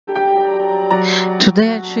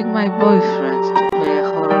Today I tricked my boyfriend to play a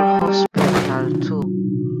horror hospital too.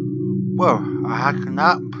 Well, I had a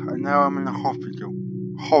nap and now I'm in a hospital.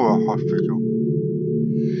 Horror hospital.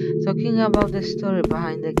 Talking about the story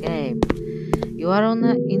behind the game. You are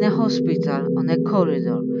in a hospital on a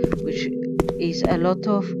corridor, which is a lot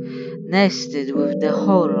of nested with the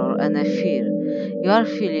horror and a fear. You are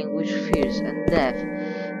feeling with fears and death,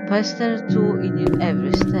 pestered to in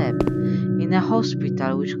every step. In a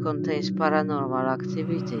hospital which contains paranormal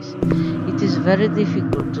activities, it is very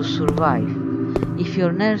difficult to survive. If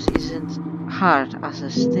your nerves isn't hard as a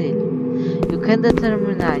steel, you can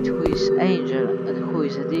determine who is angel and who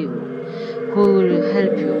is a devil, who will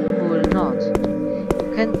help you, who will not.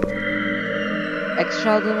 You can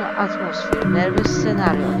extraordinary atmosphere, nervous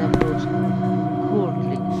scenario on a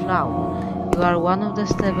blood-curdling flow. You are one of the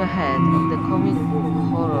step ahead of the comic book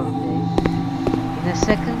horror game. In a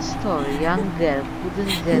second story, young girl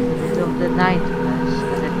couldn't get rid of the nightmares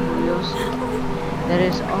and the curiosity. There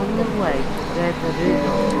is only way to get rid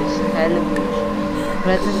of this hell which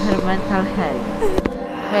threatens her mental health.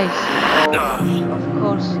 Face it, of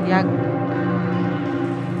course, young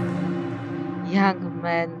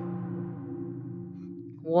men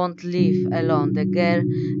won't leave alone the girl,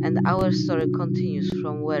 and our story continues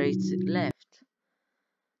from where it left.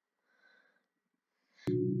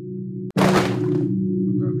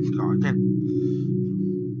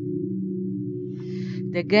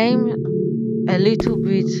 The game a little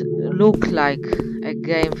bit look like a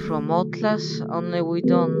game from Outlast, only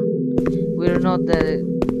we're not the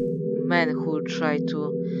men who try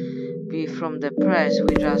to be from the press.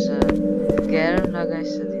 We're just a girl, like I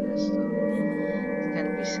said in the story. It can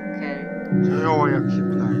be scary. So who are you actually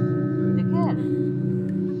playing? The girl.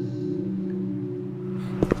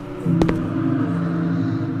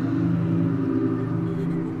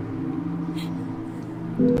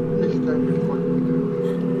 This game is quite good.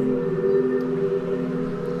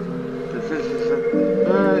 Because this is the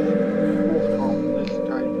third, fourth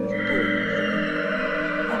time this game is good.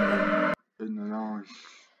 In the last,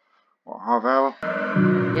 what, half hour?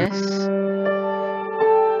 Yes.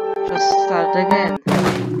 Just start again.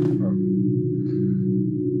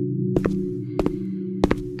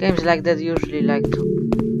 Games like that usually like to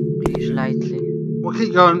glitch lightly. We'll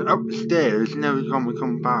keep going upstairs and every time we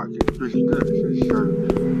come back it's just glitches, so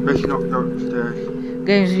let's not go upstairs.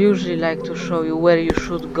 Games usually like to show you where you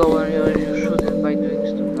should go and where you shouldn't by doing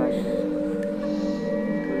stuff like that.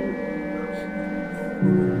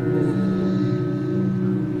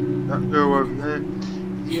 That girl over there,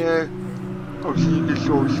 yeah. Oh, she just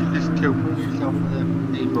killed me yourself there.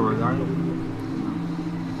 Leave her alone.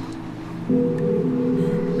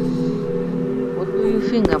 What do you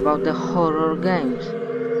think about the horror games?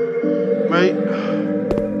 Mate.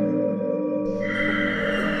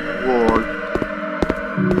 Why?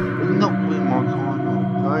 It's not really my kind of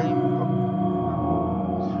game,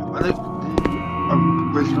 but I think the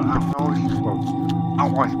original Outlast, well,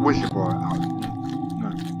 Outlast Whistleblower, no.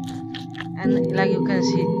 And like you can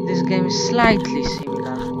see, this game is slightly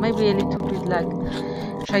similar. Maybe a little bit like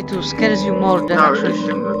try to scare you more than No, actually. it's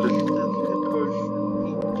similar, because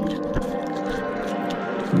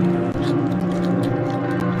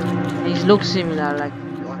It looks similar, like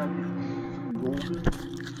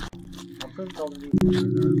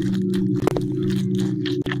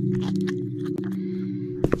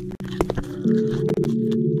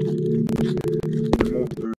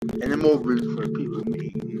any more room for people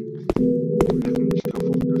eating stuff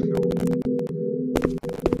off the floor.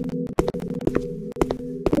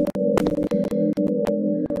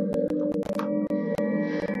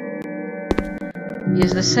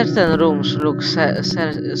 yes, the certain rooms look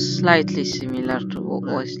slightly similar to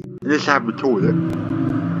West. Let's have a toilet.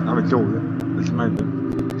 Have a toilet. Let's make it.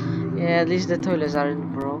 Yeah, at least the toilets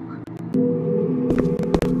aren't broke.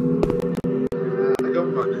 I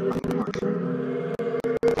don't like it that much.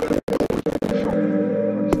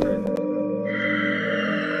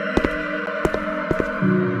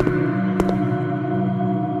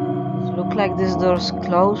 It look like this door's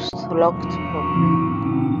closed, locked properly.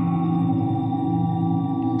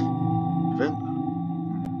 You think?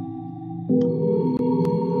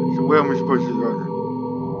 So where am I supposed to go then?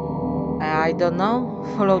 I don't know.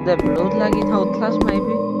 Follow the blood like in Outlast,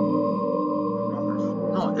 maybe.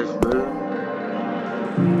 Not this room.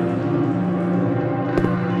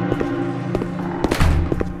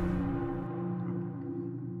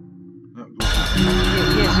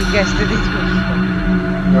 Yes, you guessed it. It was.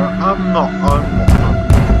 No, I'm not.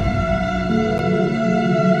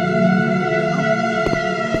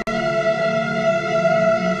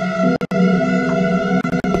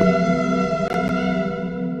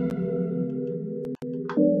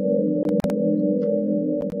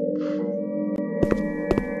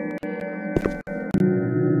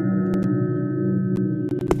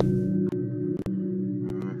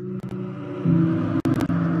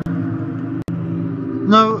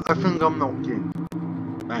 No, I think I'm locked in.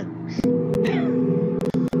 Thanks.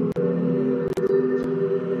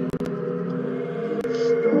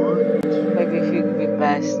 Restart. Maybe if you be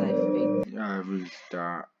best, I think. Yeah,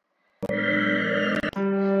 restart.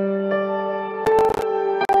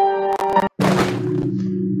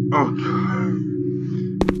 Oh,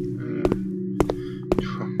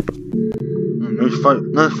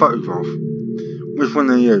 no photograph. Which one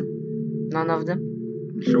are you? None of them?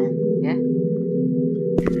 You sure? Yeah.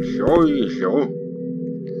 You sure? You sure?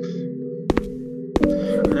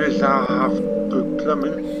 Unless I have good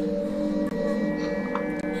plumbing.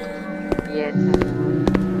 Yet,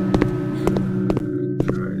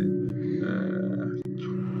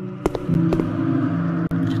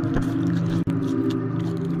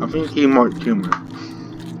 I think he might kill me.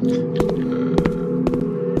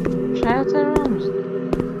 try out the rooms.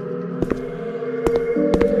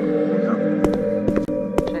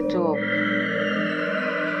 Try to open.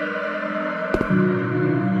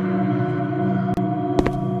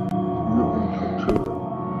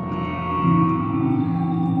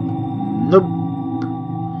 Nope.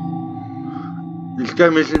 This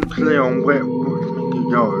game isn't clear on where which way to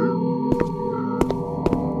go.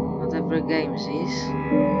 Not every game is.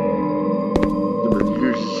 But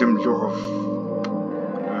use some sort of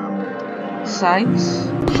Signs?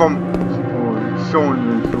 prompt or sign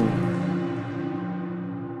or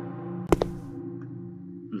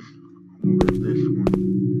this one.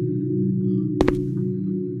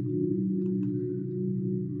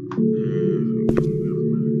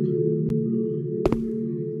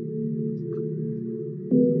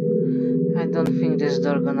 I don't think this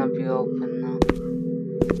door gonna be open now.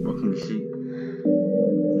 I can see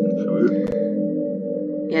into it.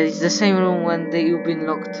 Yeah, it's the same room when you've been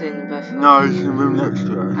locked in before. No, it's the room next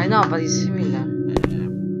to it. I know, but it's similar.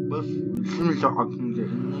 But it seems like I can get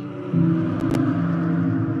in there.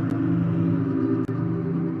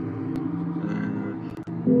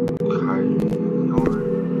 Okay,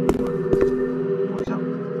 what's that?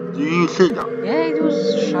 Do you see that? Yeah, it was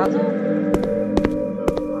shadow.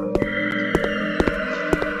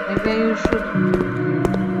 Maybe you should.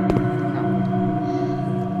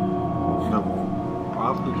 No. I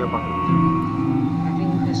have to get back in. I think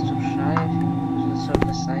it has to try. I think because of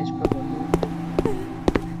the size, probably.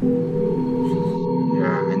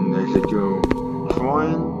 Yeah, and there's a girl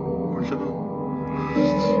crying or something.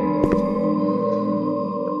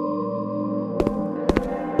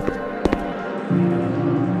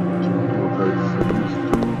 We'll go through this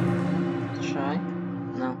door. Try?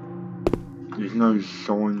 No. There's no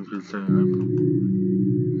sign to say open.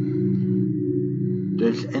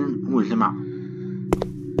 There's there's a map.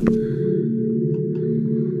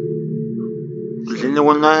 Does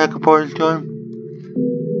anyone know how to play this game?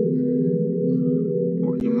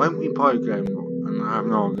 Well, you make me play a game and I have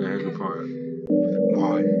no idea how to play it.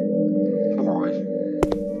 Why? Why?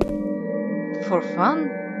 For fun?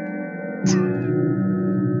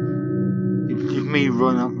 It's just me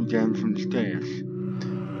run up and down some stairs.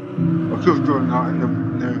 I could have done that in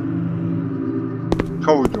the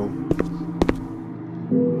corridor.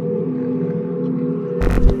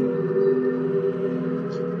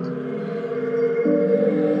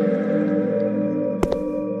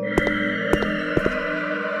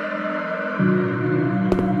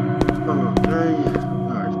 Okay,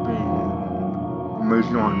 it's been almost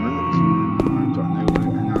 9 minutes and I got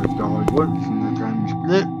nowhere and I died once and the game's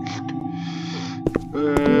glitched.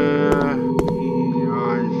 I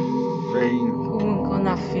think We're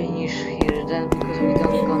gonna finish here then because we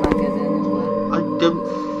don't gonna get anywhere. I don't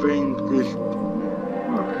think this.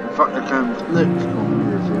 Well, in fact, the game's glitched on me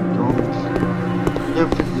a few times. I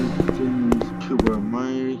don't think these things too well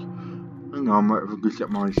made. I know I might have just get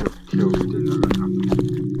myself killed and that happened.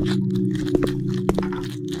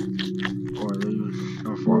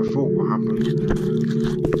 That's what I thought would happen.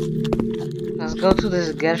 Let's go to this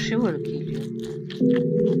girl, she will kill you.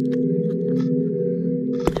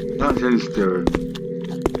 That's scary.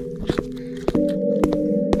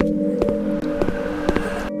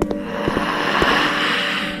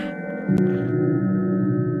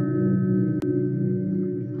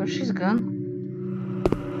 Oh, she's gone.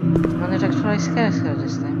 Manager actually scares her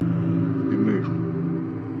this time. It moved.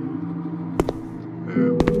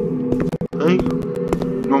 Hey,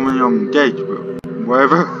 normally I'm dead, but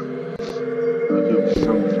whatever. I do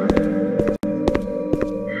something.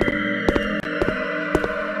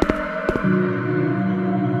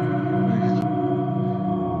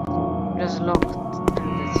 Just locked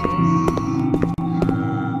and that's it.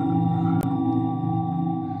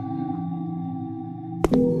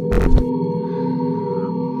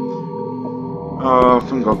 I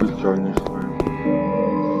think I'll be trying this way.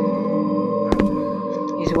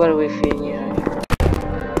 were within you.